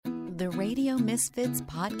the Radio Misfits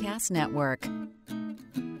Podcast Network.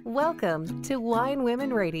 Welcome to Wine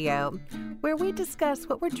Women Radio, where we discuss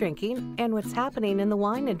what we're drinking and what's happening in the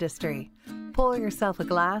wine industry. Pour yourself a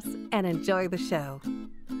glass and enjoy the show.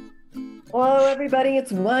 Hello, everybody.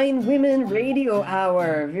 It's Wine Women Radio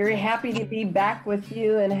Hour. Very happy to be back with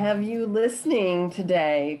you and have you listening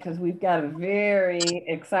today because we've got a very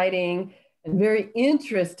exciting and very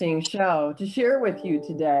interesting show to share with you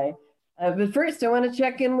today. But first, I want to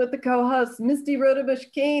check in with the co-host, Misty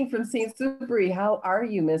Rodebush-Kane from St. Super. How are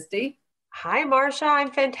you, Misty? Hi, Marcia.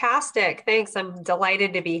 I'm fantastic. Thanks. I'm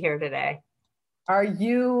delighted to be here today. Are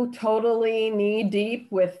you totally knee-deep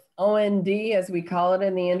with OND, as we call it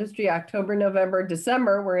in the industry, October, November,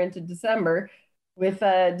 December? We're into December with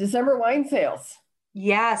December wine sales.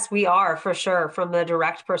 Yes, we are, for sure, from the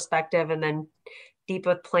direct perspective, and then deep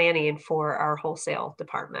with planning for our wholesale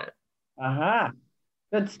department. Aha.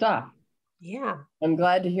 Good stuff. Yeah. I'm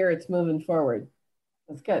glad to hear it's moving forward.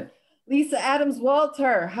 That's good. Lisa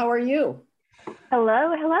Adams-Walter, how are you?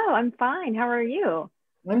 Hello. I'm fine. How are you?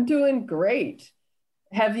 I'm doing great.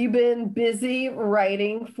 Have you been busy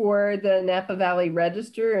writing for the Napa Valley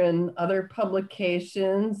Register and other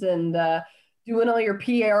publications and doing all your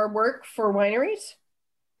PR work for wineries?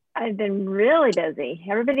 I've been really busy.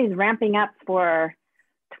 Everybody's ramping up for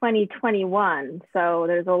 2021. So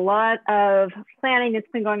there's a lot of planning that's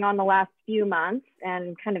been going on the last few months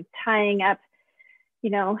and kind of tying up,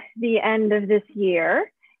 the end of this year.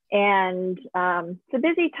 And it's a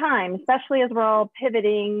busy time, especially as we're all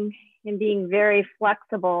pivoting and being very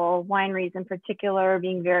flexible, wineries in particular,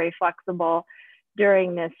 being very flexible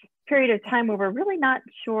during this period of time where we're really not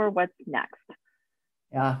sure what's next.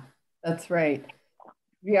 Yeah, that's right.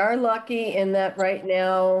 We are lucky in that right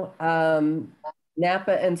now,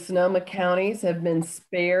 Napa and Sonoma counties have been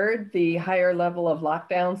spared the higher level of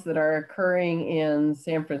lockdowns that are occurring in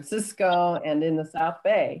San Francisco and in the South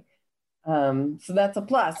Bay. So that's a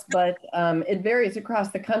plus, but it varies across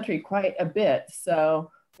the country quite a bit.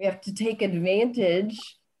 So we have to take advantage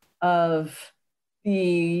of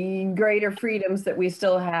the greater freedoms that we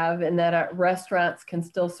still have, and that our restaurants can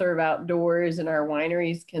still serve outdoors and our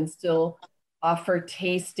wineries can still offer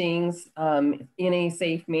tastings in a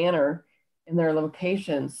safe manner in their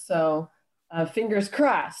locations. So fingers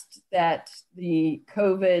crossed that the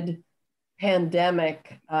COVID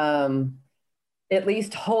pandemic at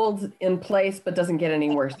least holds in place, but doesn't get any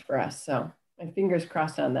worse for us. So my fingers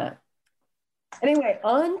crossed on that. Anyway,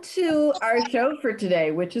 on to our show for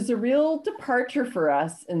today, which is a real departure for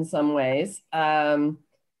us in some ways.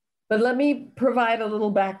 But let me provide a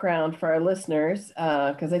little background for our listeners,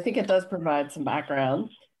 because I think it does provide some background,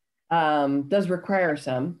 does require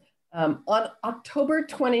some. On October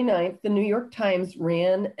 29th, the New York Times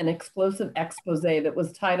ran an explosive expose that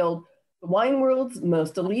was titled, "The Wine World's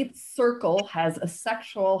Most Elite Circle Has a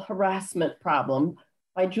Sexual Harassment Problem"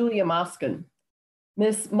 by Julia Moskin.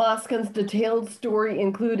 Miss Moskin's detailed story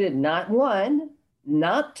included not one,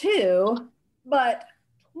 not two, but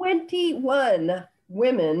 21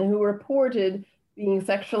 women who reported being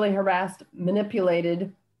sexually harassed,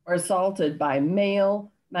 manipulated, or assaulted by male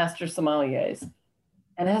master sommeliers.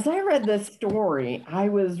 And as I read this story, I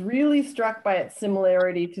was really struck by its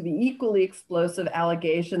similarity to the equally explosive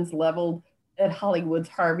allegations leveled at Hollywood's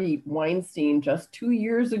Harvey Weinstein just 2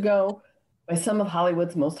 years ago by some of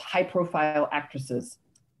Hollywood's most high-profile actresses.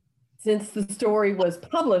 Since the story was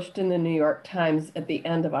published in the New York Times at the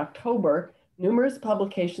end of October, numerous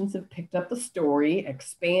publications have picked up the story,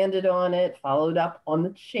 expanded on it, followed up on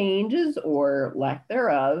the changes or lack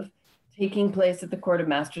thereof taking place at the Court of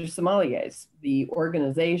Master Sommeliers, the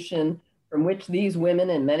organization from which these women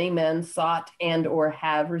and many men sought and or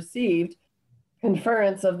have received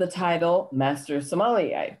conference of the title Master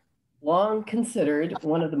Sommelier, long considered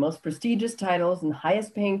one of the most prestigious titles and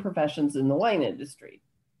highest paying professions in the wine industry.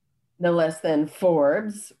 No less than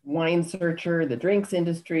Forbes, Wine Searcher, the drinks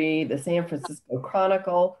industry, the San Francisco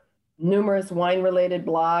Chronicle, numerous wine-related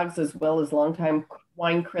blogs, as well as longtime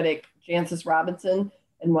wine critic Jancis Robinson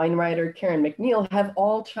and wine writer Karen McNeil have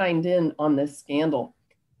all chimed in on this scandal.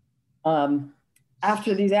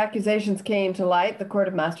 After these accusations came to light, the Court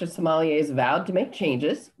of Master Sommeliers vowed to make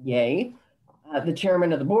changes. Yay. The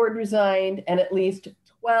chairman of the board resigned, and at least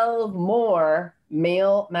 12 more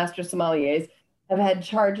male master sommeliers have had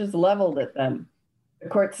charges leveled at them. The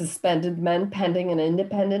court suspended men pending an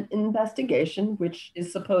independent investigation, which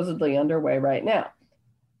is supposedly underway right now.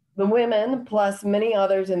 The women, plus many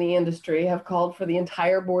others in the industry, have called for the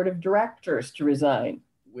entire board of directors to resign,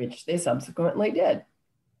 which they subsequently did.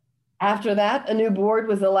 After that, a new board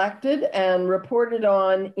was elected and reported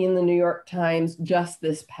on in the New York Times just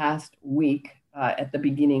this past week at the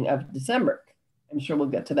beginning of December. I'm sure we'll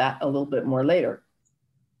get to that a little bit more later.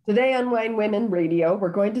 Today on Wine Women Radio, we're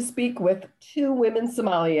going to speak with two women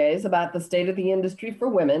sommeliers about the state of the industry for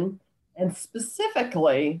women, and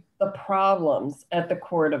specifically the problems at the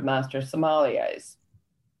Court of Master Sommeliers.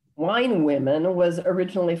 Wine Women was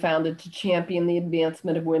originally founded to champion the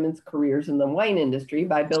advancement of women's careers in the wine industry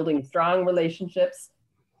by building strong relationships,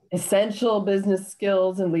 essential business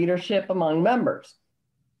skills, and leadership among members.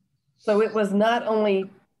 So it was not only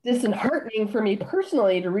disheartening for me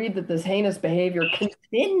personally to read that this heinous behavior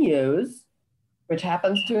continues, which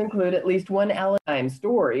happens to include at least one Allenheim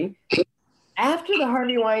story. After the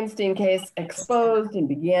Harvey Weinstein case exposed and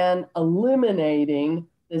began illuminating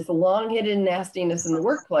this long-hidden nastiness in the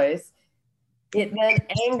workplace, it then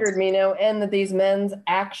angered me no end that these men's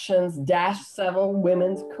actions dashed several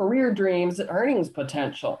women's career dreams and earnings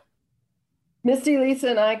potential. Misty,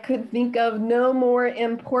 Lisa, and I could think of no more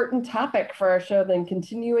important topic for our show than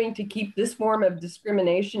continuing to keep this form of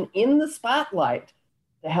discrimination in the spotlight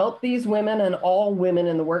to help these women and all women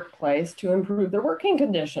in the workplace to improve their working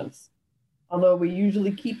conditions. Although we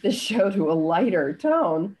usually keep this show to a lighter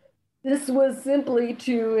tone, this was simply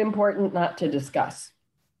too important not to discuss.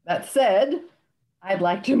 That said, I'd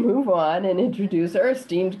like to move on and introduce our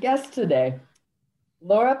esteemed guest today.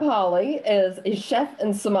 Laura Pauly is a chef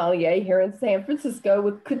and sommelier here in San Francisco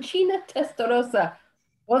with Cucina Testarossa.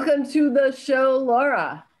 Welcome to the show,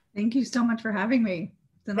 Laura. Thank you so much for having me.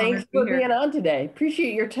 Thanks for being on today.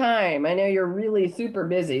 Appreciate your time. I know you're really super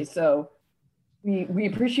busy, so we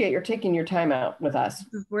appreciate your taking your time out with us.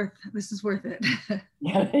 This is worth it.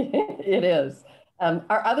 Yeah, it is.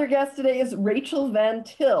 Our other guest today is Rachel Van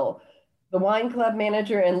Til, the wine club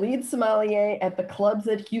manager and lead sommelier at the Clubs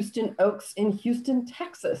at Houston Oaks in Houston,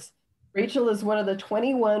 Texas. Rachel is one of the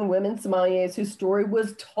 21 women sommeliers whose story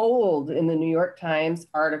was told in the New York Times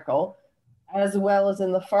article, as well as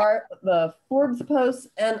in the Forbes Post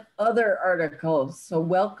and other articles. So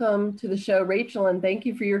welcome to the show, Rachel, and thank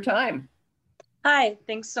you for your time. Hi,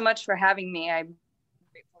 thanks so much for having me. I'm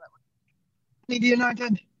grateful that I need the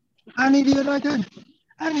United. I need the United.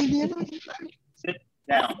 I need the United. Sit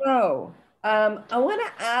down. So, I want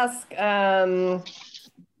to ask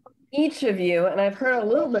each of you, and I've heard a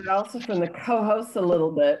little bit also from the co-hosts a little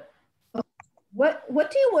bit, what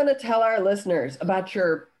do you want to tell our listeners about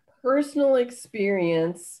your personal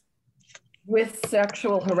experience with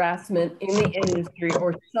sexual harassment in the industry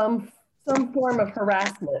or some form of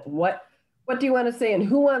harassment? What do you want to say, and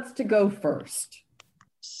who wants to go first?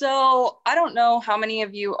 So I don't know how many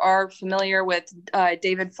of you are familiar with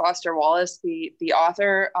David Foster Wallace, the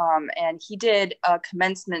author, and he did a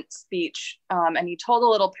commencement speech, and he told a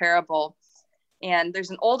little parable. And there's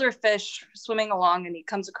an older fish swimming along, and he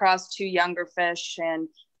comes across two younger fish, and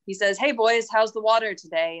he says, "Hey boys, how's the water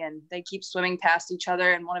today?" And they keep swimming past each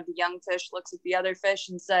other, and one of the young fish looks at the other fish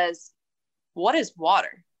and says, "What is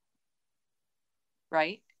water?"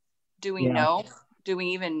 Right? Do we know? Do we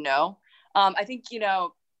even know? I think,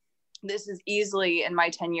 this is easily, in my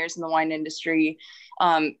 10 years in the wine industry,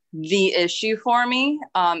 the issue for me.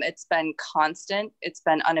 It's been constant. It's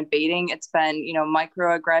been unabating. It's been,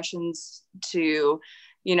 microaggressions to,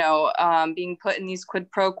 being put in these quid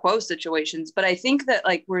pro quo situations. But I think that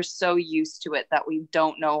we're so used to it that we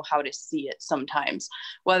don't know how to see it sometimes,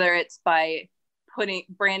 whether it's by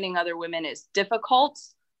branding other women as difficult,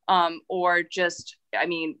 or just,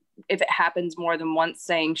 if it happens more than once,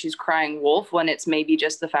 saying she's crying wolf when it's maybe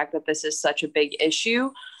just the fact that this is such a big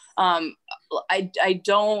issue. I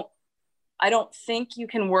don't think you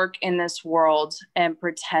can work in this world and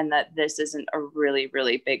pretend that this isn't a really,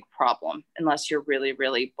 really big problem unless you're really,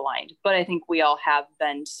 really blind. But I think we all have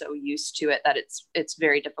been so used to it that it's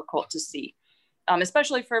very difficult to see,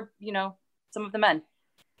 especially for, some of the men.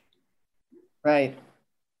 Right.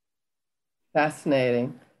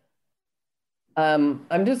 Fascinating.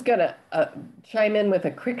 I'm just going to chime in with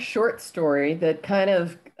a quick short story that kind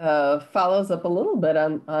of follows up a little bit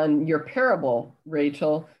on your parable,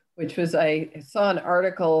 Rachel, which was I saw an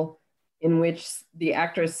article in which the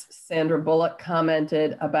actress Sandra Bullock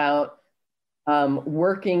commented about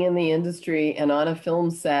working in the industry and on a film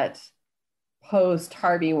set post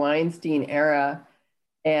Harvey Weinstein era.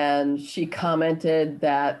 And she commented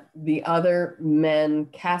that the other men,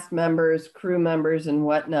 cast members, crew members, and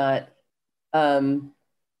whatnot,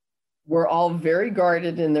 were all very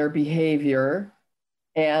guarded in their behavior.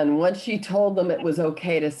 And once she told them it was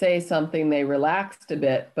okay to say something, they relaxed a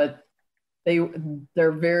bit, but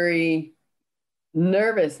they're very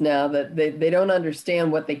nervous now that they don't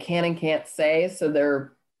understand what they can and can't say. So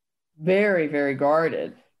they're very, very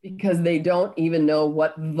guarded because they don't even know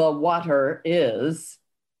what the water is.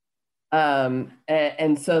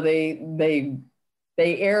 And so they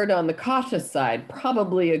erred on the cautious side,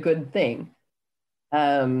 probably a good thing.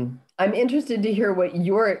 I'm interested to hear what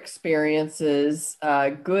your experiences,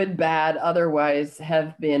 good, bad, otherwise,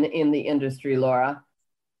 have been in the industry, Laura.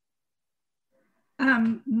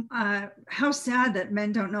 How sad that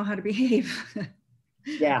men don't know how to behave.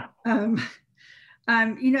 Yeah.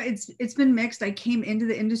 It's been mixed. I came into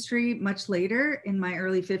the industry much later in my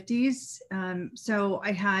early 50s. So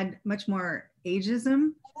I had much more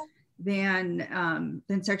ageism than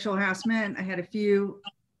sexual harassment. I had a few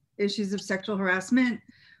issues of sexual harassment,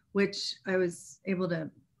 which I was able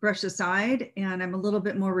to brush aside, and I'm a little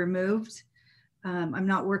bit more removed. I'm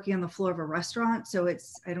not working on the floor of a restaurant, so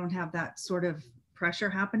I don't have that sort of pressure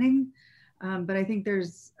happening. But I think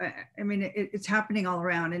it's happening all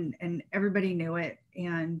around, and everybody knew it.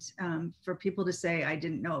 And for people to say I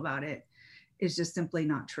didn't know about it is just simply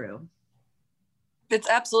not true. It's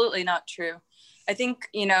absolutely not true. I think,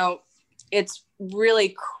 it's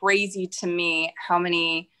really crazy to me how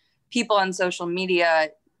many people on social media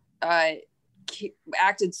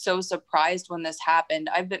acted so surprised when this happened.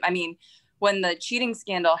 When the cheating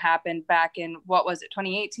scandal happened back in,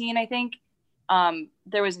 2018, I think,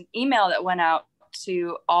 there was an email that went out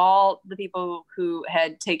to all the people who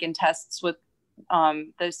had taken tests with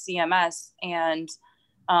the CMS, and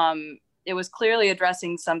it was clearly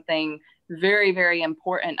addressing something very, very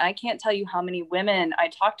important. I can't tell you how many women I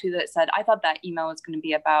talked to that said, I thought that email was going to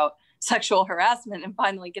be about sexual harassment and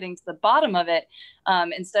finally getting to the bottom of it,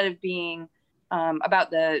 instead of being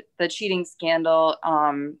about the cheating scandal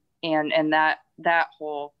and that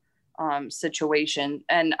whole situation.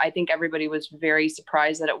 And I think everybody was very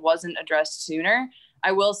surprised that it wasn't addressed sooner.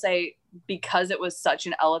 I will say, because it was such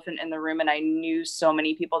an elephant in the room and I knew so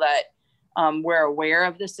many people that were aware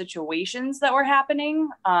of the situations that were happening,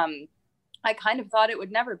 I kind of thought it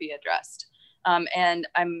would never be addressed. And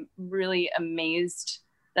I'm really amazed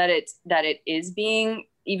that it is being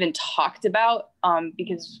even talked about,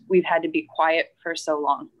 because we've had to be quiet for so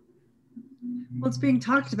long. Well, it's being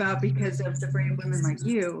talked about because of the brave women like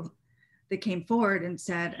you that came forward and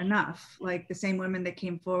said enough, like the same women that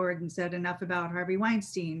came forward and said enough about Harvey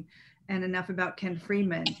Weinstein and enough about Ken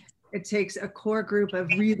Freeman. It takes a core group of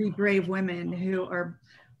really brave women who are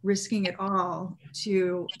risking it all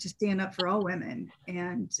to stand up for all women.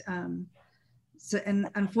 And and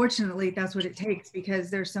unfortunately, that's what it takes, because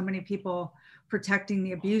there's so many people protecting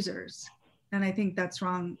the abusers. And I think that's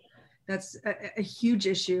wrong. That's a huge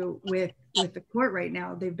issue with the court right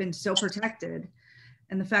now. They've been so protected.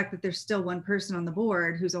 And the fact that there's still one person on the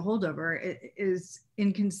board who's a holdover is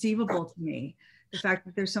inconceivable to me. The fact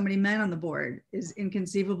that there's so many men on the board is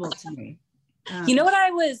inconceivable to me. You know what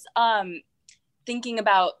I was thinking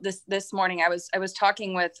about this morning? I was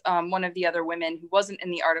talking with one of the other women who wasn't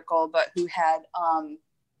in the article, but who had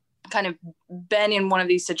kind of been in one of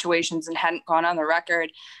these situations and hadn't gone on the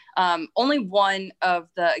record. Only one of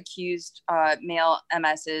the accused male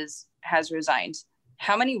MSs has resigned.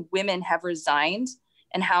 How many women have resigned,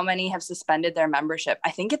 and how many have suspended their membership?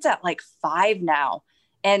 I think it's at like 5 now.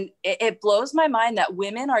 And it blows my mind that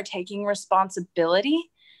women are taking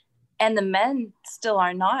responsibility and the men still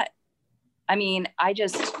are not. I mean,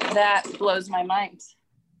 that blows my mind.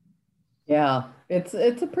 Yeah, it's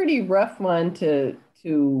a pretty rough one to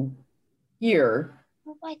hear.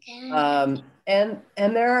 And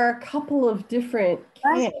there are a couple of different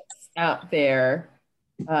camps out there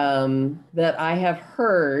that I have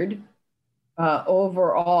heard.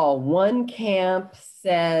 Overall, one camp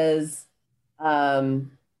says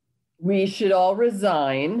we should all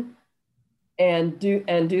resign and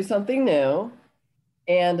do something new,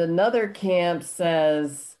 and another camp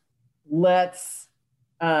says let's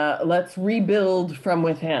rebuild from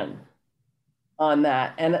within on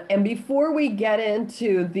that. And before we get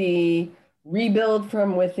into the rebuild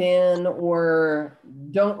from within or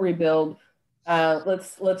don't rebuild,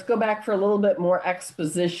 let's go back for a little bit more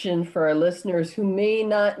exposition for our listeners who may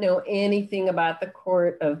not know anything about the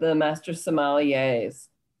Court of the Master Sommeliers.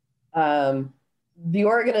 The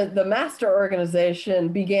master organization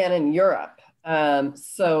began in Europe.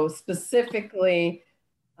 So specifically,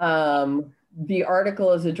 the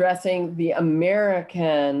article is addressing the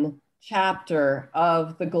American chapter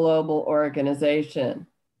of the global organization.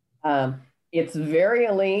 It's very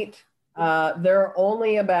elite. There are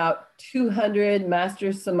only about 200 master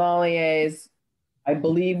sommeliers, I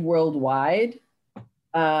believe, worldwide.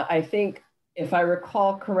 I think, if I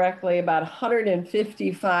recall correctly, about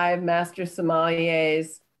 155 master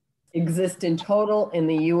sommeliers exist in total in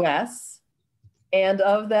the US. And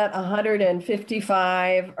of that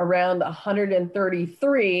 155, around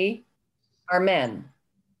 133 are men.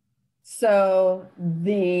 So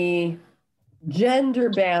the gender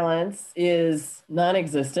balance is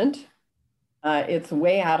non-existent. It's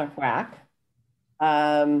way out of whack.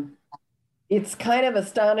 It's kind of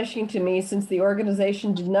astonishing to me, since the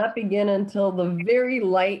organization did not begin until the very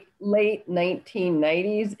late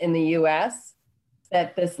 1990s in the US,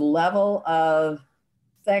 that this level of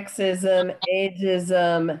sexism,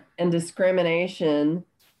 ageism, and discrimination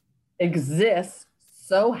exists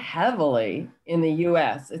so heavily in the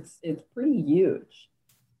US. It's pretty huge.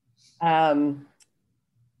 And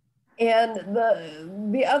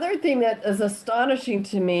the other thing that is astonishing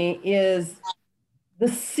to me is the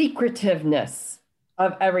secretiveness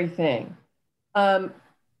of everything.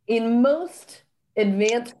 In most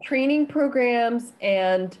advanced training programs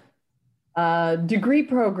and degree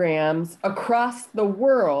programs across the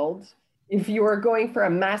world, if you are going for a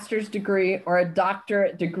master's degree or a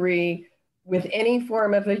doctorate degree with any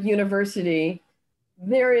form of a university,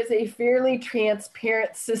 there is a fairly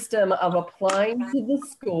transparent system of applying to the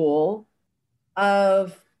school,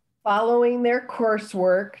 of following their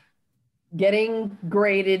coursework, getting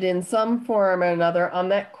graded in some form or another on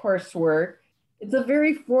that coursework. It's a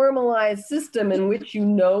very formalized system in which you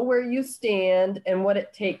know where you stand and what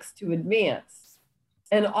it takes to advance.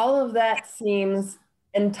 And all of that seems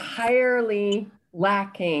entirely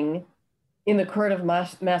lacking in the Court of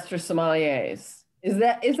Master Sommeliers. Is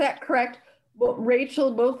that correct? Well,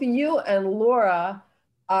 Rachel, both you and Laura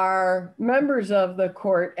are members of the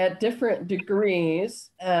court at different degrees.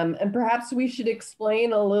 And perhaps we should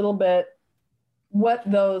explain a little bit what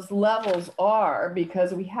those levels are,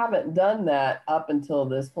 because we haven't done that up until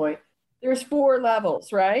this point. There's 4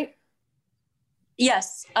 levels, right?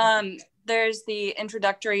 Yes. There's the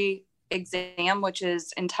introductory exam, which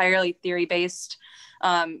is entirely theory-based.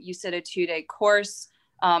 You sit a 2-day course.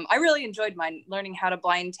 I really enjoyed mine, learning how to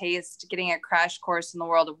blind taste, getting a crash course in the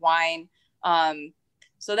world of wine.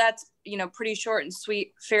 So that's, pretty short and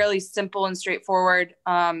sweet, fairly simple and straightforward.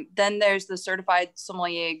 Then there's the certified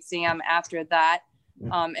sommelier exam after that,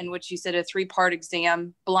 in which you sit a 3-part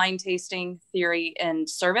exam: blind tasting, theory, and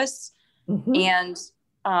service. Mm-hmm. And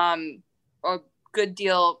a good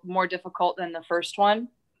deal more difficult than the first one.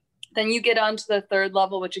 Then you get on to the 3rd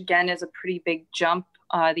level, which again is a pretty big jump,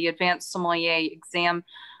 the advanced sommelier exam,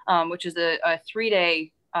 which is a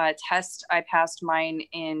 3-day test. I passed mine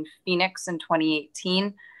in Phoenix in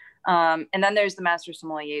 2018. And then there's the Master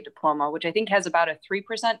Sommelier Diploma, which I think has about a 3%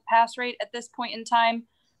 pass rate at this point in time,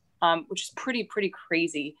 which is pretty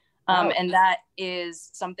crazy. Wow. And that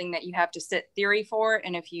is something that you have to sit theory for.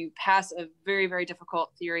 And if you pass a very, very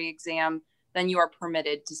difficult theory exam, then you are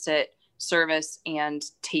permitted to sit service and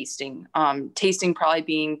tasting. Tasting probably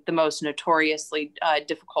being the most notoriously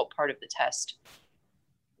difficult part of the test.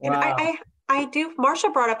 Wow. And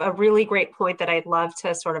Marsha brought up a really great point that I'd love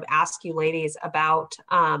to sort of ask you ladies about,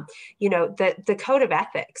 the code of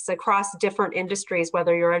ethics across different industries,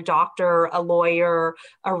 whether you're a doctor, a lawyer,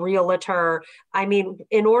 a realtor. I mean,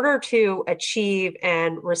 in order to achieve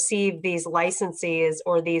and receive these licenses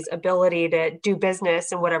or these ability to do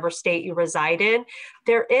business in whatever state you reside in,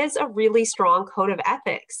 there is a really strong code of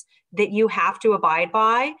ethics that you have to abide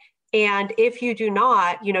by. And if you do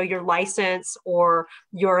not, your license or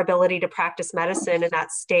your ability to practice medicine in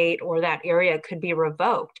that state or that area could be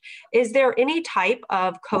revoked. Is there any type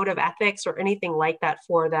of code of ethics or anything like that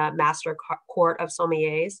for the Master Court of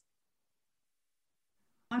Sommeliers?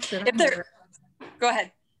 Go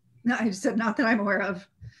ahead. No, I just said not that I'm aware of.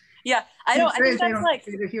 Yeah, I think that's like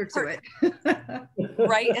adhere to it.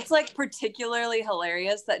 Right? It's like particularly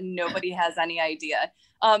hilarious that nobody has any idea.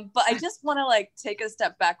 But I just want to take a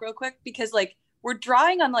step back real quick, because we're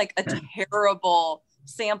drawing on a terrible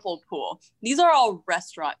sample pool. These are all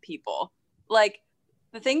restaurant people.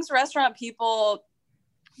 The things restaurant people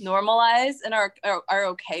normalize and are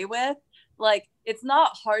okay with. It's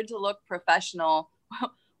not hard to look professional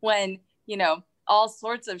when, all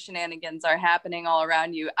sorts of shenanigans are happening all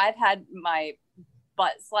around you. I've had my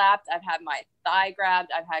butt slapped. I've had my thigh grabbed.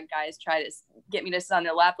 I've had guys try to get me to sit on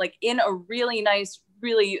their lap, in a really nice,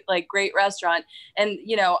 really great restaurant. And,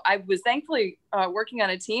 I was thankfully working on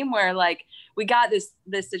a team where we got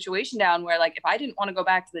this situation down where if I didn't want to go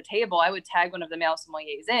back to the table, I would tag one of the male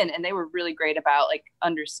sommeliers in, and they were really great about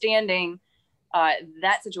understanding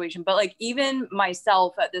that situation. But even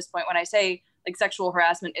myself at this point, when I say sexual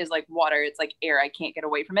harassment is water, it's air, I can't get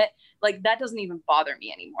away from it. That doesn't even bother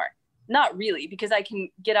me anymore. Not really, because I can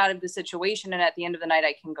get out of the situation, and at the end of the night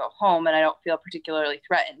I can go home and I don't feel particularly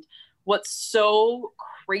threatened. What's so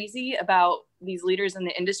crazy about these leaders in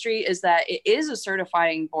the industry is that it is a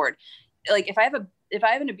certifying board. If I have if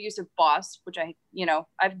I have an abusive boss, which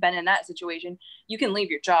I've been in that situation, you can leave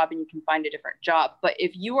your job and you can find a different job. But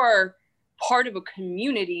if you are part of a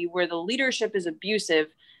community where the leadership is abusive,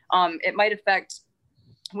 it might affect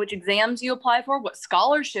which exams you apply for, what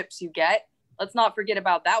scholarships you get. Let's not forget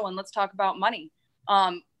about that one. Let's talk about money.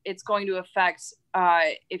 It's going to affect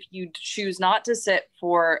if you choose not to sit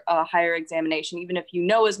for a higher examination, even if you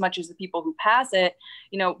know as much as the people who pass it,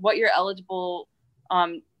 what you're eligible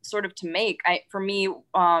sort of to make. For me,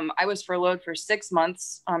 I was furloughed for 6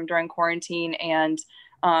 months during quarantine and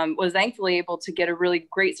was thankfully able to get a really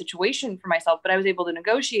great situation for myself, but I was able to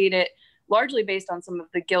negotiate it largely based on some of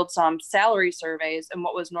the Guild salary surveys and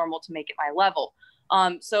what was normal to make at my level.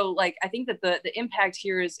 So like, I think that the impact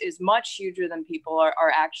here is much huger than people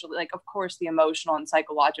are actually, like, of course, the emotional and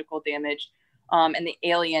psychological damage and the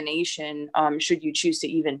alienation, should you choose to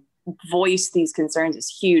even voice these concerns, is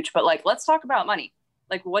huge. But like, let's talk about money.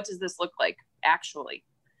 Like, what does this look like actually?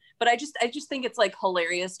 But I just think it's like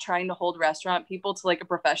hilarious trying to hold restaurant people to like a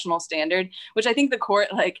professional standard, which I think the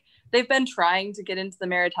court, like, they've been trying to get into the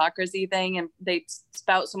meritocracy thing, and they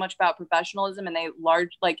spout so much about professionalism, and they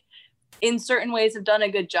in certain ways have done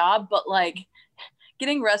a good job, but like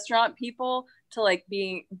getting restaurant people to like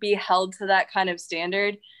be held to that kind of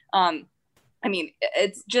standard. I mean,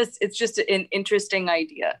 it's just an interesting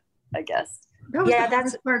idea, I guess. That was the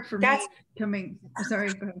hardest part for me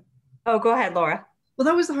sorry. Go ahead. Oh, go ahead, Laura. Well,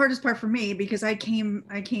 that was the hardest part for me because I came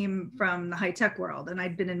from the high tech world, and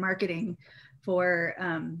I'd been in marketing for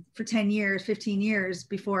 10 years, 15 years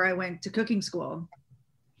before I went to cooking school.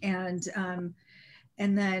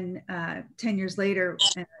 And then 10 years later,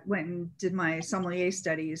 I went and did my sommelier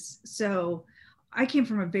studies. So I came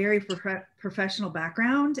from a very professional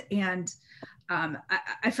background, and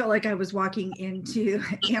I felt like I was walking into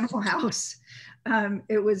Animal House.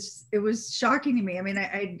 It was shocking to me. I mean,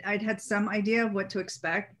 I'd had some idea of what to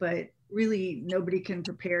expect, but really nobody can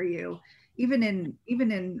prepare you. Even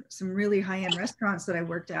in some really high-end restaurants that I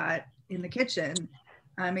worked at in the kitchen,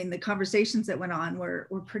 I mean, the conversations that went on were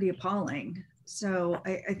pretty appalling. So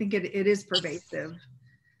I think it is pervasive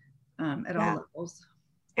at all levels.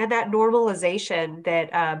 And that normalization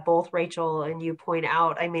that both Rachel and you point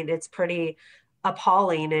out, I mean, it's pretty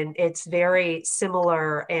appalling, and it's very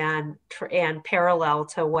similar and parallel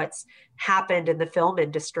to what's happened in the film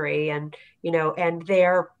industry. And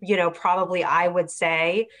they're, probably, I would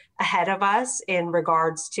say, ahead of us in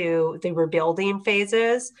regards to the rebuilding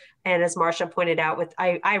phases. And as Marcia pointed out,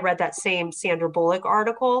 I read that same Sandra Bullock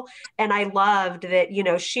article, and I loved that,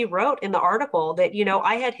 she wrote in the article that,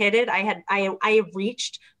 I had hit it. I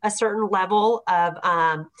reached a certain level of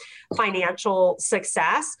financial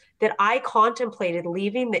success that I contemplated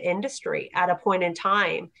leaving the industry at a point in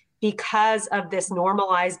time because of this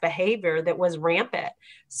normalized behavior that was rampant.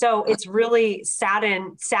 So it's really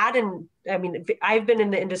saddened. I mean, I've been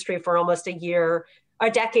in the industry for almost a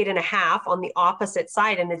decade and a half on the opposite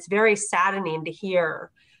side. And it's very saddening to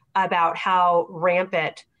hear about how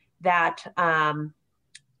rampant that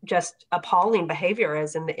just appalling behavior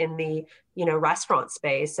is in the restaurant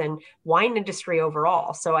space and wine industry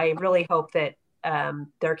overall. So I really hope that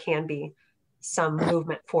there can be some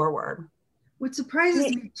movement forward. What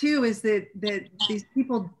surprises me too is that these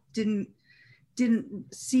people didn't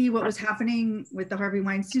see what was happening with the Harvey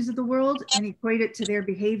Weinsteins of the world and equate it to their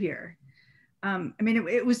behavior. I mean,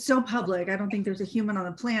 it was so public. I don't think there's a human on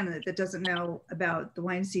the planet that doesn't know about the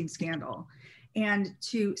Weinstein scandal. And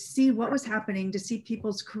to see what was happening, to see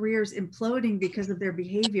people's careers imploding because of their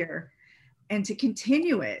behavior, and to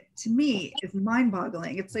continue it, to me, is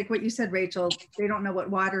mind-boggling. It's like what you said, Rachel. They don't know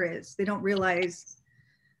what water is. They don't realize.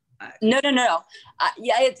 No.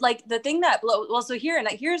 Yeah, it's like the thing that, well, so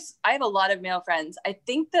I have a lot of male friends. I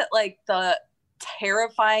think that like the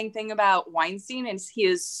terrifying thing about Weinstein is he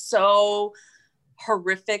is so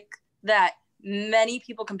horrific that many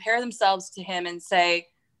people compare themselves to him and say,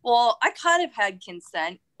 well, I kind of had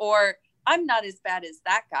consent, or I'm not as bad as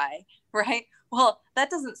that guy, right? Well, that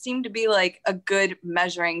doesn't seem to be like a good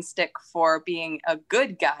measuring stick for being a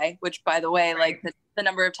good guy, which, by the way, like the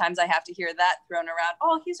number of times I have to hear that thrown around,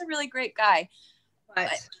 oh, he's a really great guy. But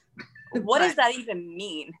what does that even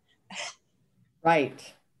mean? Right.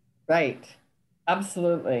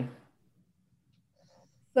 Absolutely.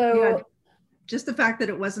 So yeah, just the fact that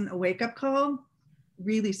it wasn't a wake-up call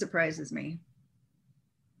really surprises me.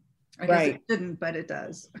 I guess it shouldn't, but it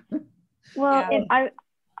does. Well,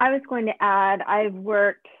 I was going to add, I've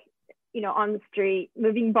worked, on the street,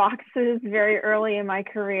 moving boxes very early in my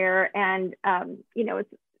career. And,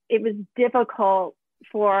 it was difficult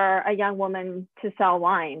for a young woman to sell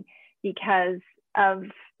wine because of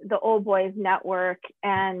the old boys network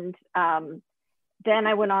and then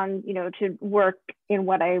I went on, to work in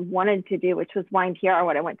what I wanted to do, which was wine PR,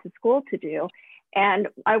 what I went to school to do. And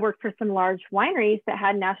I worked for some large wineries that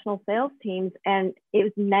had national sales teams, and it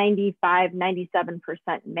was 95, 97%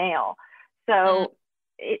 male. So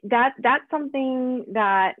that's something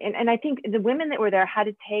that, and I think the women that were there had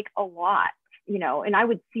to take a lot, and I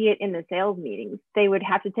would see it in the sales meetings. They would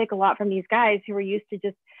have to take a lot from these guys who were used to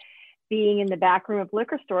just being in the back room of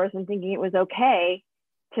liquor stores and thinking it was okay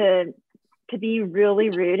to be really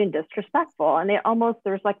rude and disrespectful. And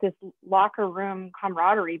there's like this locker room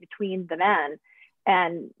camaraderie between the men.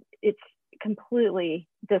 And it's completely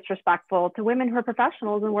disrespectful to women who are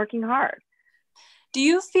professionals and working hard. Do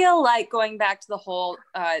you feel like, going back to the whole,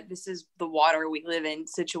 this is the water we live in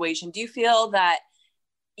situation, do you feel that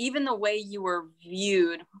even the way you were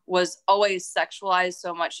viewed was always sexualized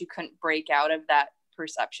so much you couldn't break out of that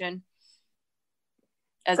perception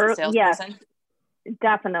as a salesperson? Yes,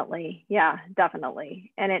 definitely. Yeah,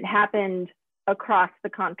 definitely. And it happened across the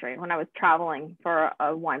country when I was traveling for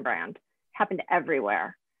a wine brand. It happened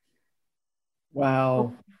everywhere.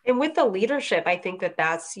 Wow. And with the leadership, I think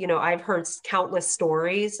that's, I've heard countless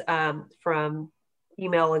stories from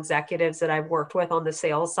female executives that I've worked with on the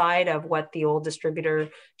sales side of what the old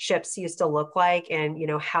distributorships used to look like, and,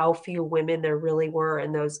 how few women there really were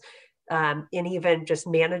in those, and even just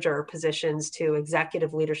manager positions to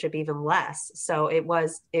executive leadership, even less. So it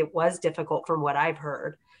was difficult from what I've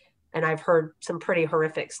heard. And I've heard some pretty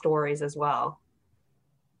horrific stories as well.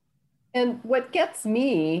 And what gets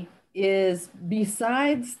me is,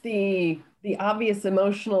 besides the obvious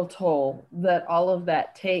emotional toll that all of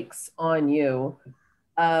that takes on you,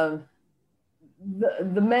 the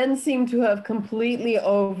men seem to have completely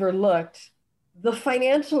overlooked the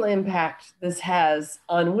financial impact this has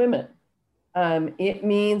on women. It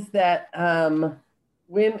means that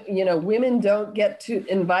women don't get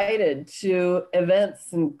invited to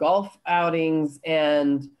events and golf outings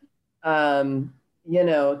and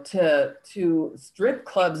to strip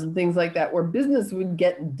clubs and things like that, where business would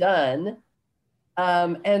get done.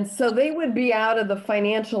 And so they would be out of the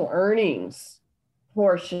financial earnings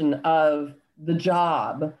portion of the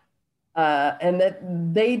job, and that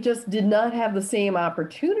they just did not have the same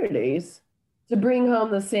opportunities to bring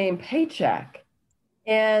home the same paycheck.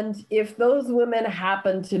 And if those women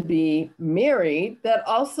happen to be married, that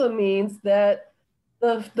also means that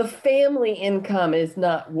the family income is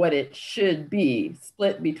not what it should be,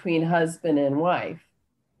 split between husband and wife,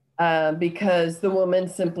 because the woman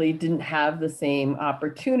simply didn't have the same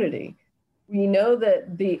opportunity. We know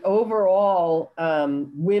that the overall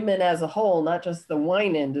women as a whole, not just the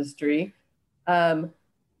wine industry,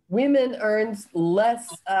 women earns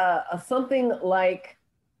less, something like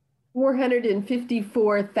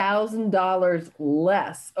 $454,000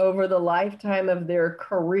 less over the lifetime of their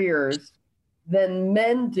careers than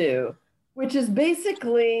men do, which is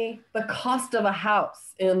basically the cost of a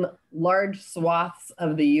house in large swaths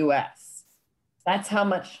of the US. That's how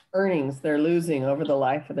much earnings they're losing over the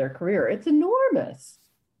life of their career. It's enormous.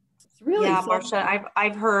 It's really Marsha,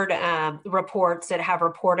 I've heard reports that have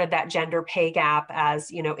reported that gender pay gap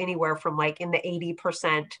as, anywhere from like in the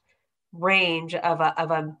 80% range of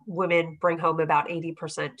a women bring home about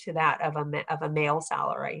 80% to that of a male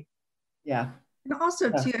salary. Yeah. And also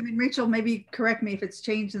too, Rachel, maybe correct me if it's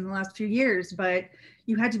changed in the last few years, but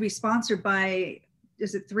you had to be sponsored by,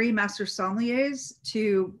 is it 3 master sommeliers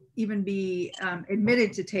to even be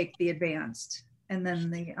admitted to take the advanced, and then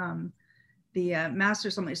the master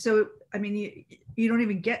sommelier. So, you don't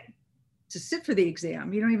even get to sit for the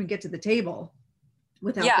exam. You don't even get to the table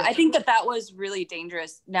without. Yeah, I think that was really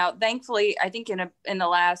dangerous. Now, thankfully, I think in the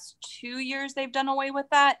last 2 years, they've done away with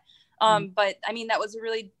that. But that was a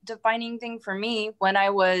really defining thing for me when I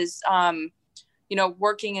was,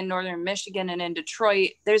 working in Northern Michigan and in Detroit.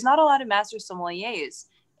 There's not a lot of master sommeliers,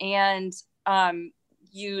 and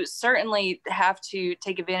you certainly have to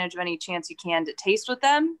take advantage of any chance you can to taste with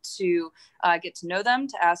them, to get to know them,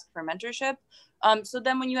 to ask for mentorship. So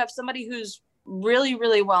then when you have somebody who's really,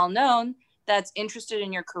 really well known, that's interested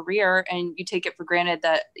in your career, and you take it for granted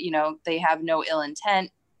that, they have no ill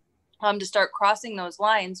intent, to start crossing those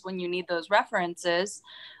lines when you need those references,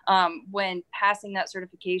 when passing that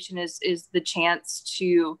certification is the chance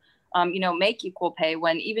to, make equal pay,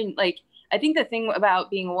 when even I think the thing about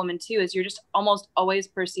being a woman too, is you're just almost always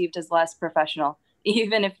perceived as less professional,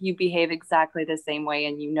 even if you behave exactly the same way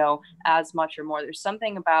and as much or more. There's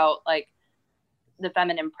something about the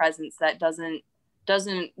feminine presence that doesn't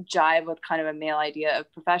jive with kind of a male idea of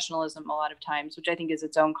professionalism a lot of times, which I think is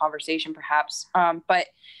its own conversation perhaps. But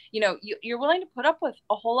you're willing to put up with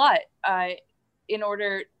a whole lot in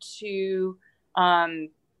order to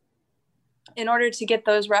in order to get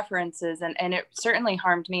those references. And it certainly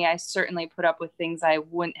harmed me. I certainly put up with things I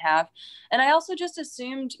wouldn't have. And I also just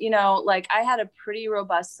assumed, you know, like I had a pretty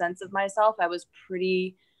robust sense of myself. I was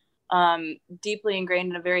pretty deeply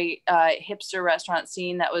ingrained in a very hipster restaurant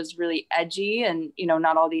scene that was really edgy, and, you know,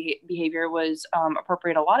 not all the behavior was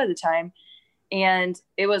appropriate a lot of the time. And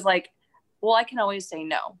it was like, well, I can always say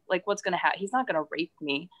no. Like, what's going to happen? He's not going to rape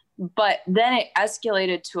me. But then it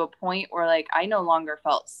escalated to a point where, like, I no longer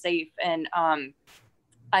felt safe. And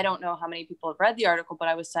I don't know how many people have read the article, but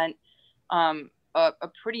I was sent a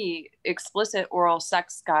pretty explicit oral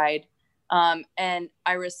sex guide. And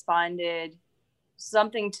I responded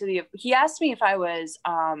something to he asked me if I was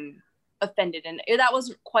offended. And that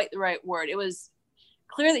wasn't quite the right word. It was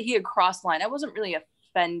clear that he had crossed line. I wasn't really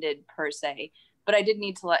offended per se, but I did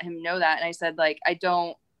need to let him know that. And I said, like, I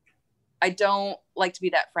don't like to be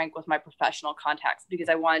that frank with my professional contacts, because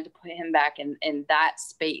I wanted to put him back in that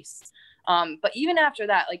space. But even after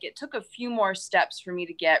that, like, it took a few more steps for me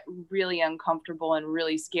to get really uncomfortable and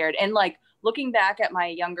really scared. And, like, looking back at my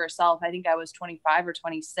younger self, I think I was 25 or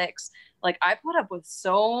 26. Like, I put up with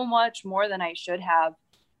so much more than I should have,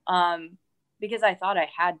 because I thought I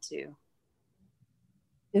had to.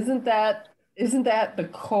 Isn't that the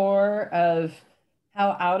core of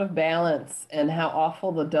how out of balance and how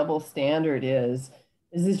awful the double standard is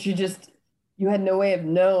that you had no way of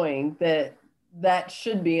knowing that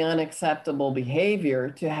should be unacceptable behavior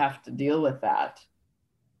to have to deal with that.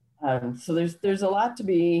 So there's a lot to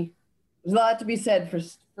be said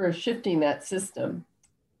for shifting that system.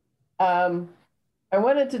 I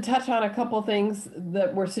wanted to touch on a couple things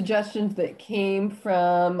that were suggestions that came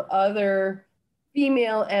from other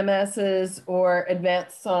female MSs or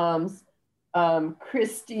advanced SOMs.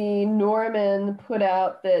 Christy Norman put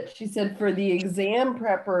out that she said for the exam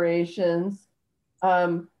preparations,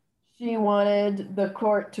 she wanted the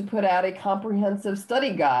court to put out a comprehensive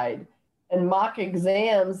study guide and mock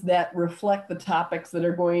exams that reflect the topics that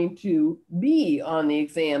are going to be on the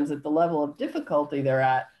exams at the level of difficulty they're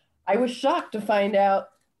at. I was shocked to find out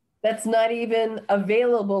that's not even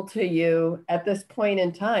available to you at this point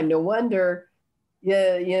in time. No wonder,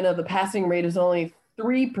 you know, the passing rate is only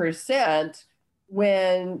 3%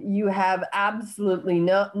 when you have absolutely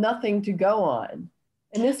nothing to go on.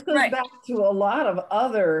 And this goes back to a lot of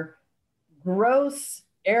other gross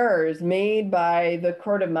errors made by the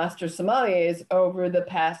Court of Master Sommeliers over the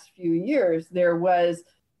past few years. There was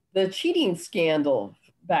the cheating scandal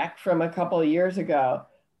back from a couple of years ago.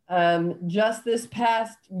 Just this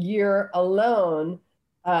past year alone,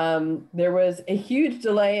 there was a huge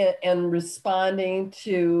delay in responding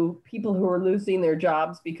to people who were losing their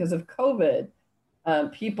jobs because of COVID.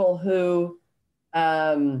 People who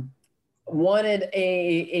wanted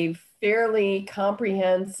a fairly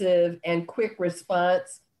comprehensive and quick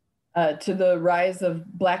response to the rise of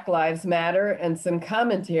Black Lives Matter and some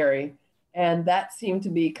commentary, and that seemed to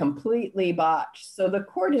be completely botched. So the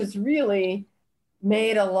court has really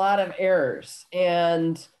made a lot of errors,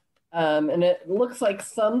 and it looks like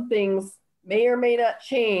some things may or may not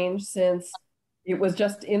change, since it was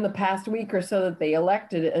just in the past week or so that they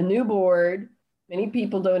elected a new board. Many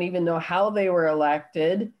people don't even know how they were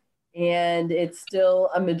elected, and it's still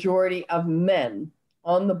a majority of men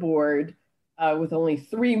on the board, with only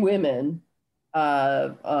 3 women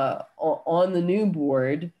on the new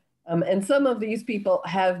board. And some of these people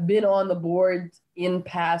have been on the board in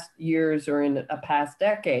past years or in a past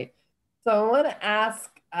decade. So I want to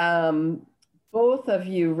ask both of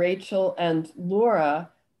you, Rachel and Laura,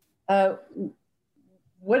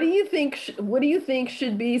 what do you think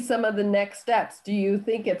should be some of the next steps? Do you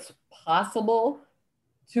think it's possible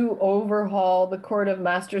to overhaul the Court of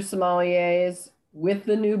Master Sommeliers with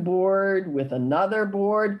the new board, with another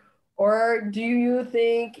board, or do you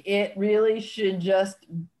think it really should just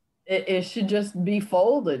be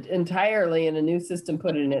folded entirely and a new system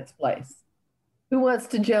put in its place? Who wants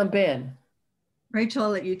to jump in? Rachel,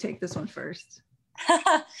 I'll let you take this one first.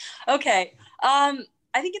 Okay.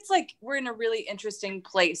 I think it's like we're in a really interesting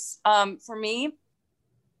place. For me,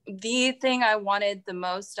 the thing I wanted the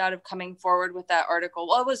most out of coming forward with that article,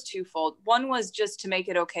 well, it was twofold. One was just to make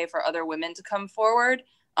it okay for other women to come forward.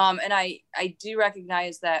 And I do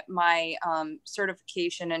recognize that my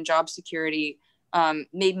certification and job security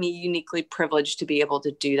made me uniquely privileged to be able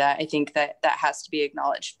to do that. I think that has to be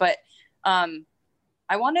acknowledged. But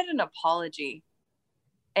I wanted an apology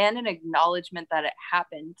and an acknowledgement that it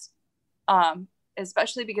happened,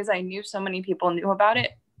 especially because I knew so many people knew about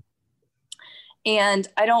it. And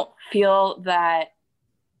I don't feel that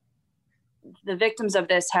the victims of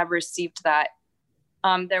this have received that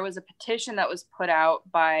there was a petition that was put out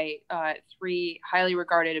by 3 highly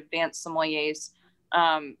regarded advanced sommeliers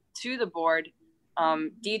to the board,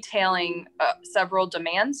 detailing several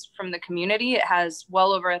demands from the community. It has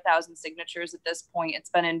well over 1,000 signatures at this point. It's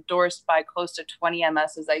been endorsed by close to 20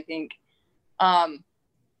 MSs, I think.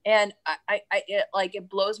 And it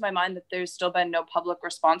blows my mind that there's still been no public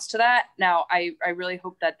response to that. Now, I really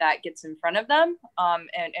hope that gets in front of them,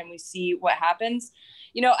 and we see what happens.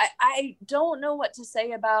 You know, I don't know what to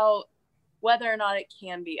say about whether or not it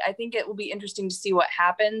can be. I think it will be interesting to see what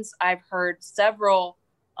happens. I've heard several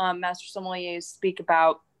master sommeliers speak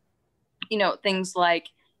about, you know, things like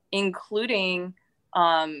including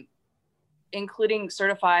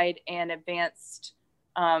certified and advanced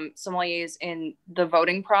sommeliers in the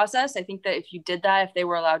voting process. I think that if you did that, if they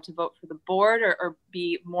were allowed to vote for the board or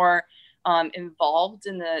be more involved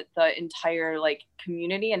in the entire like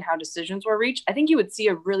community and how decisions were reached, I think you would see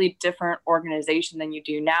a really different organization than you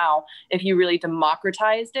do now if you really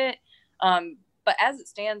democratized it. But as it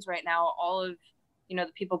stands right now, all of, you know,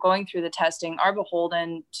 the people going through the testing are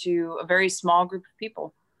beholden to a very small group of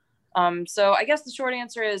people. So I guess the short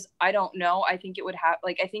answer is, I don't know. I think it would have,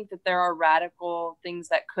 I think that there are radical things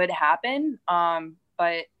that could happen,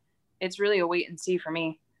 but it's really a wait and see for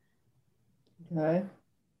me. Okay.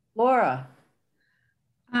 Laura.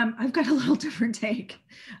 I've got a little different take.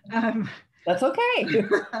 That's okay.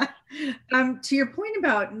 To your point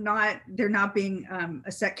about there not being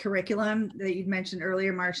a set curriculum that you'd mentioned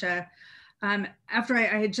earlier, Marcia, after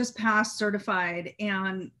I had just passed certified,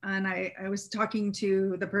 and I was talking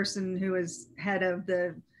to the person who was head of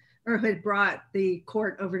who had brought the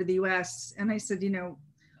court over to the US, and I said, you know,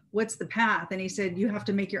 what's the path? And he said, you have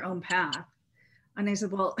to make your own path. And I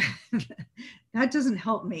said, well, that doesn't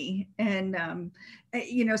help me. And,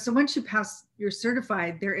 you know, so once you're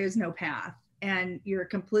certified, there is no path, and you're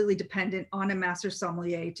completely dependent on a master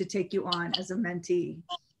sommelier to take you on as a mentee.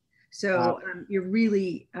 So you're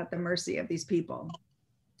really at the mercy of these people.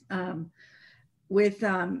 To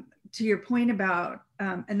your point about,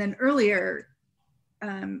 and then earlier,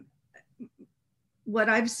 what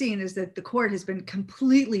I've seen is that the court has been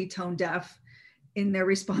completely tone deaf in their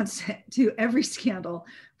response to every scandal,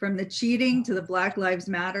 from the cheating to the Black Lives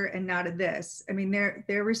Matter and now to this. I mean,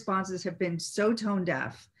 their responses have been so tone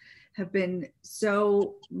deaf, have been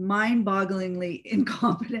so mind-bogglingly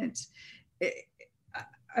incompetent.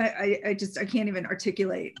 I can't even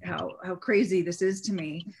articulate how crazy this is to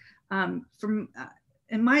me. In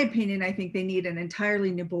my opinion, I think they need an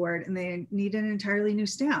entirely new board, and they need an entirely new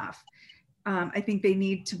staff. I think they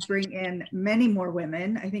need to bring in many more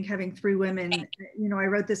women. I think having 3 women, you know, I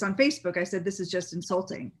wrote this on Facebook. I said, this is just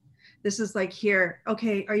insulting. This is like, here,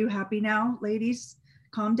 okay, are you happy now, ladies?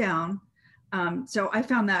 Calm down. So I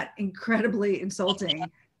found that incredibly insulting.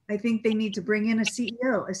 I think they need to bring in a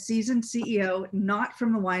CEO, a seasoned CEO, not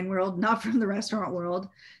from the wine world, not from the restaurant world,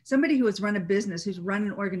 somebody who has run a business, who's run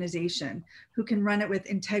an organization, who can run it with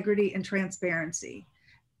integrity and transparency.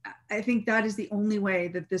 I think that is the only way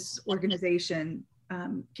that this organization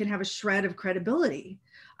can have a shred of credibility.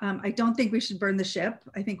 I don't think we should burn the ship.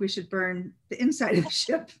 I think we should burn the inside of the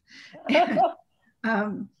ship. And,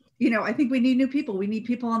 you know, I think we need new people. We need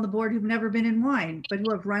people on the board who've never been in wine, but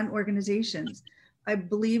who have run organizations. I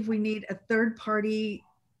believe we need a third party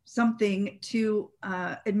something to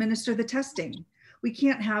administer the testing. We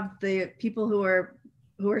can't have the people who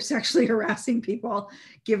are sexually harassing people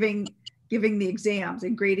giving the exams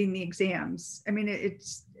and grading the exams. I mean,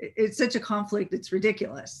 it's such a conflict. It's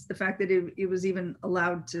ridiculous. The fact that it was even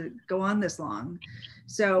allowed to go on this long.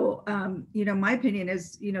 So, you know, my opinion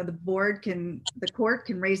is, you know, the court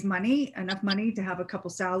can raise enough money to have a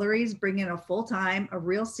couple salaries, bring in a full-time, a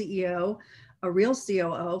real CEO, a real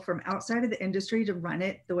COO from outside of the industry to run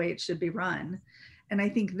it the way it should be run. And I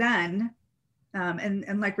think then,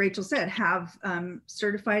 and like Rachel said, have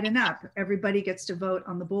certified and up, everybody gets to vote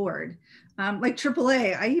on the board. Like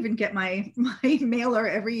AAA, I even get my mailer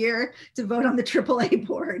every year to vote on the AAA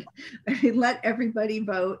board. I mean, let everybody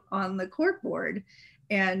vote on the court board.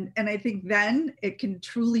 And I think then it can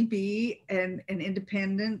truly be an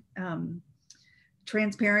independent,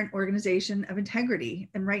 transparent organization of integrity.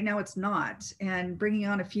 And right now it's not. And bringing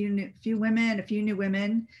on a few new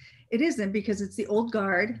women, it isn't, because it's the old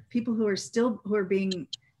guard, people who are being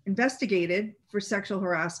investigated for sexual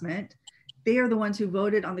harassment. They are the ones who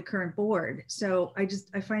voted on the current board. So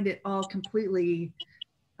I find it all completely,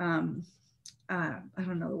 I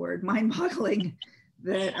don't know the word, mind-boggling.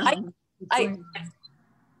 That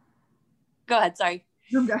go ahead, sorry.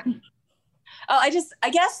 I'm done. Oh, I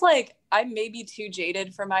guess like I'm maybe too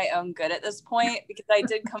jaded for my own good at this point, because I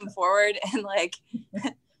did come forward and like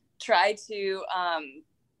try to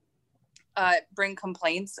bring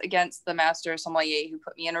complaints against the master sommelier who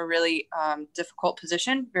put me in a really difficult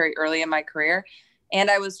position very early in my career. And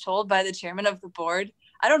I was told by the chairman of the board,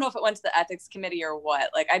 I don't know if it went to the ethics committee or what,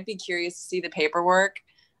 like I'd be curious to see the paperwork.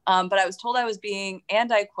 But I was told I was being,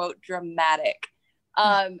 and I quote, dramatic.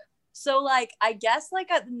 So like, I guess like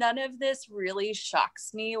none of this really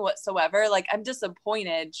shocks me whatsoever. Like I'm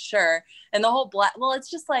disappointed, sure. And the whole well, it's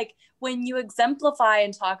just like when you exemplify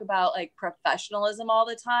and talk about like professionalism all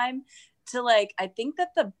the time, to like, I think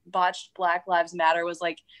that the botched Black Lives Matter was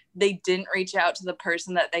like, they didn't reach out to the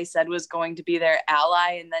person that they said was going to be their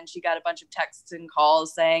ally. And then she got a bunch of texts and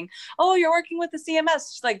calls saying, oh, you're working with the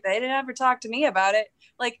CMS. She's like, they didn't ever talk to me about it.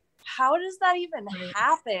 Like, how does that even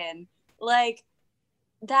happen? Like,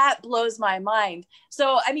 that blows my mind.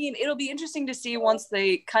 So, I mean, it'll be interesting to see once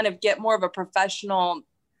they kind of get more of a professional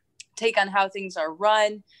take on how things are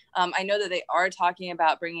run. I know that they are talking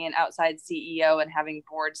about bringing an outside CEO and having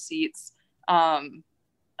board seats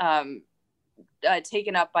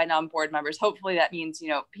taken up by non-board members. Hopefully that means, you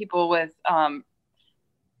know, people with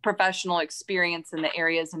professional experience in the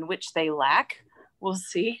areas in which they lack. We'll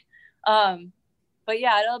see. But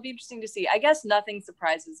yeah, it'll be interesting to see. I guess nothing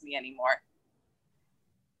surprises me anymore.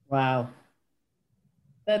 Wow.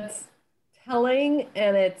 That's telling,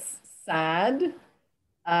 and it's sad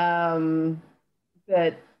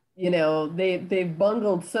that, you know, they've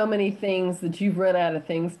bungled so many things that you've run out of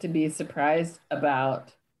things to be surprised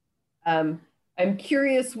about. I'm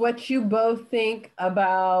curious what you both think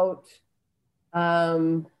about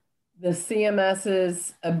the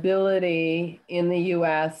CMS's ability in the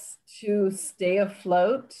US to stay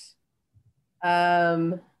afloat.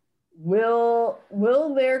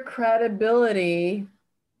 Will their credibility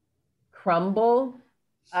crumble?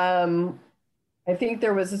 I think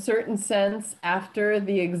there was a certain sense after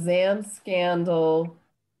the exam scandal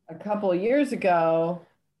a couple years ago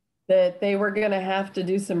that they were going to have to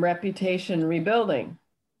do some reputation rebuilding.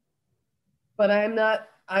 But I'm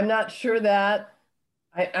not sure that,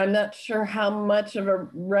 I'm not sure how much of a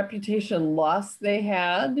reputation loss they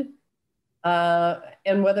had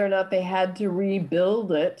and whether or not they had to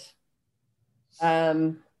rebuild it.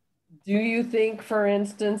 Do you think, for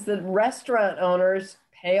instance, that restaurant owners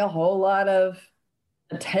pay a whole lot of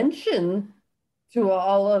attention to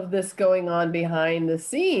all of this going on behind the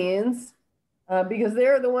scenes because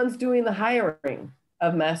they're the ones doing the hiring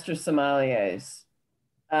of master sommeliers?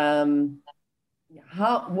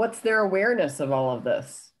 What's their awareness of all of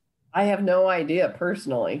this? I have no idea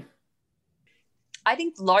personally. I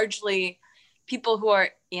think largely people who are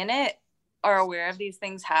in it are aware of these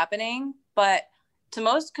things happening, but to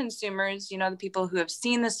most consumers, you know, the people who have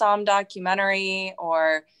seen the Somm documentary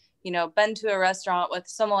or, you know, been to a restaurant with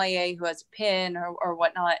sommelier who has a pin or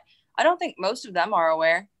whatnot, I don't think most of them are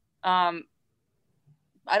aware. I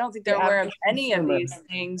don't think they're aware of any of these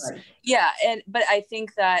things. Right. Yeah, but I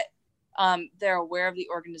think that they're aware of the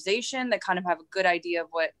organization. They kind of have a good idea of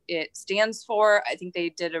what it stands for. I think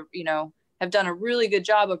they have done a really good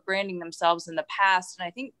job of branding themselves in the past, and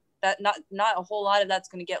I think that not a whole lot of that's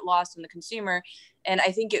going to get lost in the consumer. And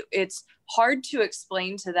I think it's hard to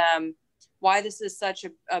explain to them why this is such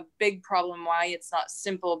a big problem, why it's not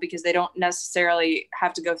simple, because they don't necessarily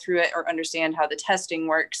have to go through it or understand how the testing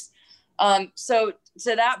works. So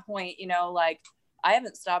to that point, you know, like I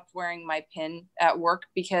haven't stopped wearing my pin at work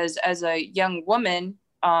because as a young woman,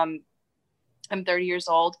 I'm 30 years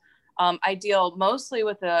old. I deal mostly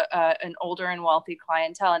with an older and wealthy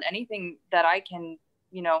clientele, and anything that I can,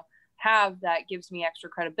 you know, have that gives me extra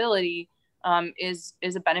credibility is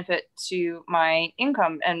a benefit to my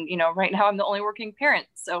income. And, you know, right now I'm the only working parent.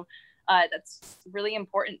 So that's really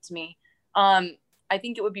important to me. I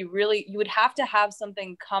think it would be you would have to have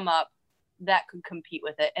something come up that could compete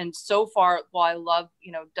with it. And so far, while I love,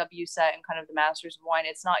 you know, WSET and kind of the Masters of Wine,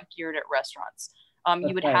 it's not geared at restaurants.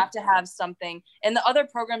 You would have to have something. And the other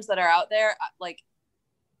programs that are out there, like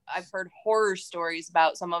I've heard horror stories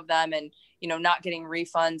about some of them and, you know, not getting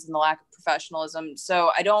refunds and the lack of professionalism. So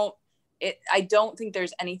I don't think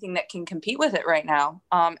there's anything that can compete with it right now.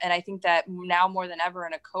 And I think that now more than ever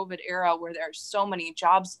in a COVID era where there are so many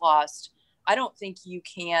jobs lost, I don't think you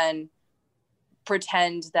can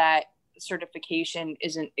pretend that certification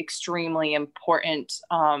isn't extremely important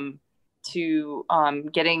to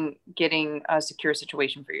getting a secure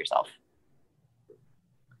situation for yourself.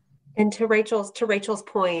 And to Rachel's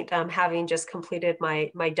point, having just completed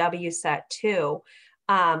my WSET too,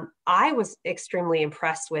 I was extremely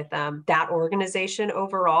impressed with that organization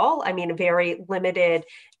overall. I mean, a very limited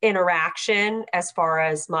interaction as far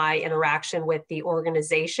as my interaction with the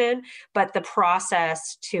organization, but the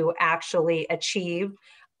process to actually achieve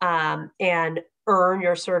and earn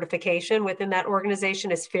your certification within that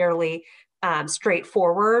organization is fairly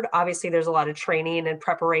straightforward. Obviously, there's a lot of training and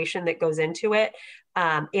preparation that goes into it.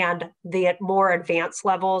 And the more advanced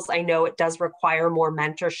levels, I know it does require more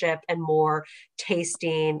mentorship and more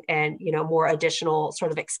tasting and, more additional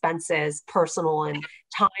sort of expenses, personal and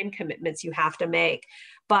time commitments you have to make.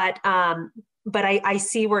 But I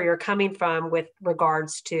see where you're coming from with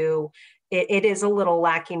regards to it is a little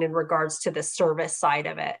lacking in regards to the service side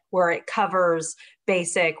of it, where it covers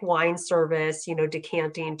basic wine service,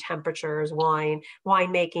 decanting, temperatures, wine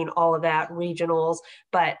making, all of that, regionals.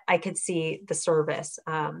 But I could see the service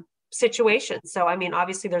situation. So, I mean,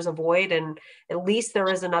 obviously there's a void, and at least there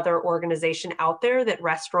is another organization out there that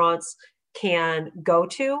restaurants can go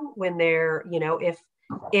to when they're,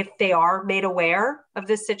 if they are made aware of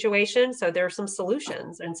this situation. So there are some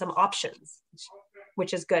solutions and some options,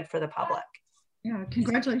 which is good for the public. Yeah,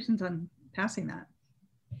 congratulations on passing that.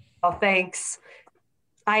 Oh, thanks.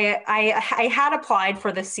 I had applied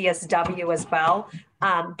for the CSW as well,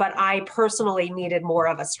 but I personally needed more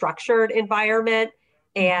of a structured environment,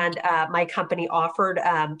 and my company offered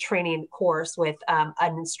training course with an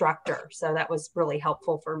instructor, so that was really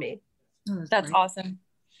helpful for me. Oh, that's awesome.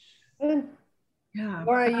 Yeah,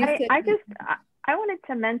 Laura, I wanted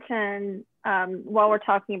to mention while we're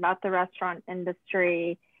talking about the restaurant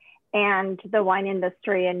industry and the wine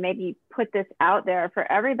industry, and maybe put this out there for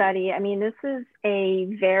everybody. I mean, this is a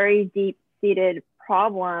very deep-seated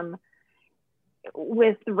problem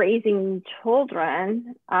with raising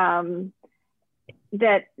children,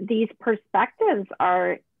 that these perspectives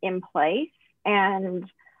are in place. And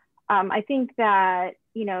I think that,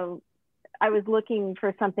 I was looking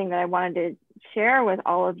for something that I wanted to share with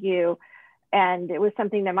all of you. And it was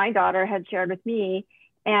something that my daughter had shared with me.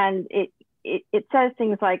 And it says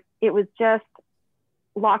things like, it was just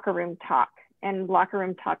locker room talk, and locker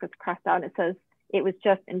room talk is crossed out. It says it was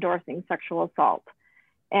just endorsing sexual assault,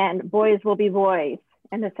 and boys will be boys.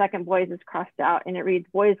 And the second boys is crossed out, and it reads,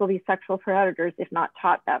 boys will be sexual predators if not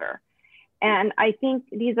taught better. And I think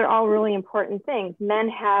these are all really important things. Men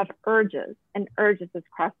have urges, and urges is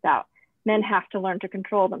crossed out. Men have to learn to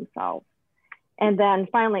control themselves. And then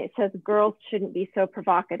finally, it says girls shouldn't be so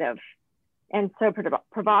provocative, and so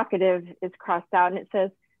provocative is crossed out. And it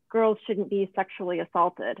says girls shouldn't be sexually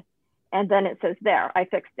assaulted. And then it says, there, I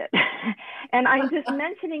fixed it. And I'm just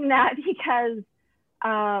mentioning that because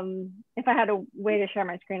if I had a way to share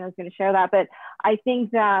my screen, I was going to share that. But I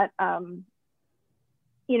think that, I'm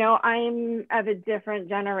of a different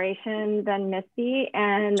generation than Misty.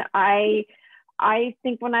 And I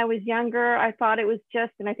think when I was younger, I thought it was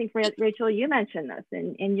just, and I think Rachel, you mentioned this,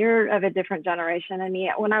 and you're of a different generation. I mean,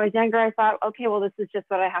 when I was younger, I thought, okay, well, this is just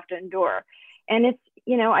what I have to endure. And it's,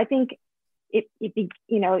 I think it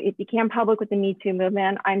became public with the Me Too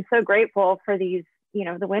movement. I'm so grateful for these,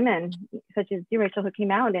 the women such as you, Rachel, who came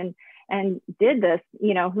out and did this,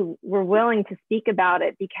 who were willing to speak about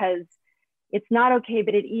it, because it's not okay,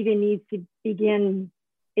 but it even needs to begin.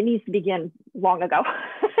 It needs to begin long ago.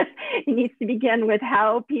 It needs to begin with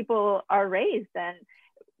how people are raised, and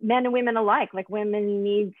men and women alike. Like, women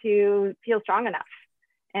need to feel strong enough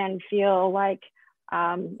and feel like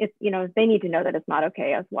it's, they need to know that it's not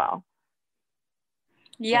okay as well.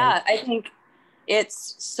 Yeah, I think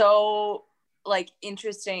it's so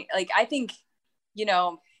interesting. I think,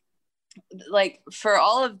 for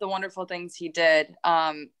all of the wonderful things he did,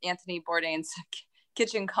 Anthony Bourdain's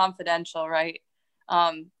Kitchen Confidential, right?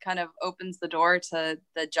 Kind of opens the door to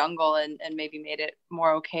the jungle and maybe made it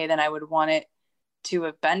more okay than I would want it to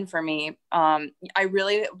have been for me. I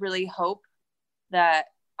really, really hope that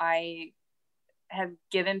I have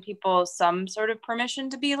given people some sort of permission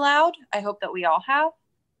to be loud. I hope that we all have,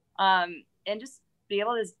 and just be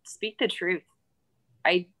able to speak the truth.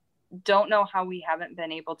 I don't know how we haven't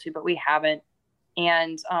been able to, but we haven't.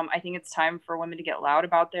 And I think it's time for women to get loud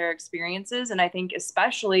about their experiences. And I think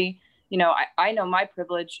especially, I know my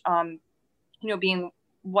privilege, being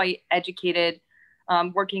white, educated,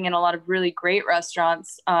 working in a lot of really great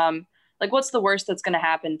restaurants. What's the worst that's going to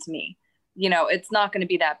happen to me? It's not going to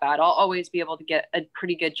be that bad. I'll always be able to get a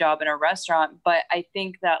pretty good job in a restaurant. But I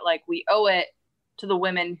think that we owe it to the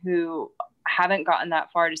women who haven't gotten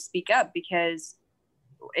that far to speak up, because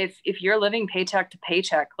if you're living paycheck to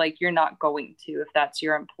paycheck, you're not going to, if that's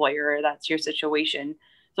your employer or that's your situation.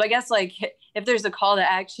 So I guess if there's a call to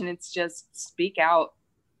action, it's just speak out.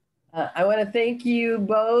 I want to thank you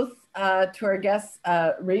both, to our guests,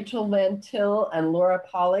 Rachel Van Til and Laura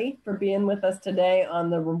Polly, for being with us today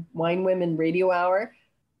on the Wine Women Radio Hour.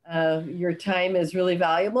 Your time is really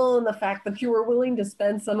valuable, and the fact that you were willing to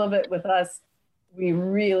spend some of it with us, we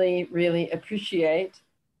really, really appreciate.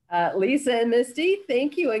 Lisa and Misty,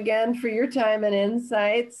 thank you again for your time and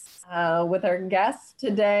insights with our guests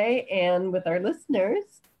today and with our listeners.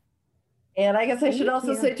 And I guess I should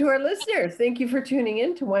also say to our listeners, thank you for tuning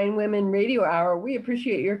in to Wine Women Radio Hour. We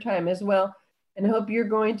appreciate your time as well, and hope you're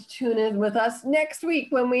going to tune in with us next week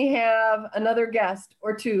when we have another guest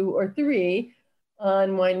or 2 or 3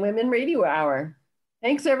 on Wine Women Radio Hour.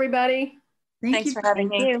 Thanks, everybody. Thanks for having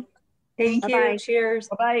me. Thank you. Thank you. Bye-bye. Cheers.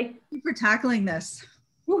 Bye-bye. Thank you for tackling this.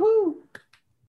 Woohoo.